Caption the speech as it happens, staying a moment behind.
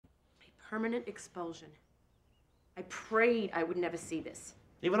permanent expulsion. I prayed I would never see this.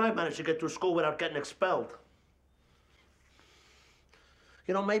 Even I managed to get through school without getting expelled.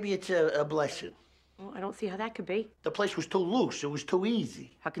 You know, maybe it's a blessing. Well, I don't see how that could be. The place was too loose. It was too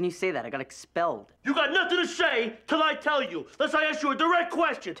easy. How can you say that? I got expelled. You got nothing to say till I tell you. Unless I ask you a direct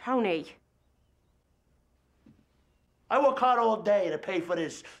question. Tony. I work hard all day to pay for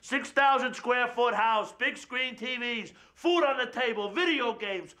this 6,000 square foot house, big screen TVs, food on the table, video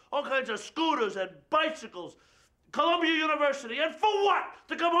games, all kinds of scooters and bicycles, Columbia University, and for what?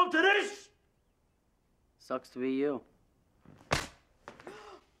 To come home to this? Sucks to be you.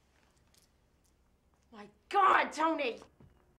 My God, Tony!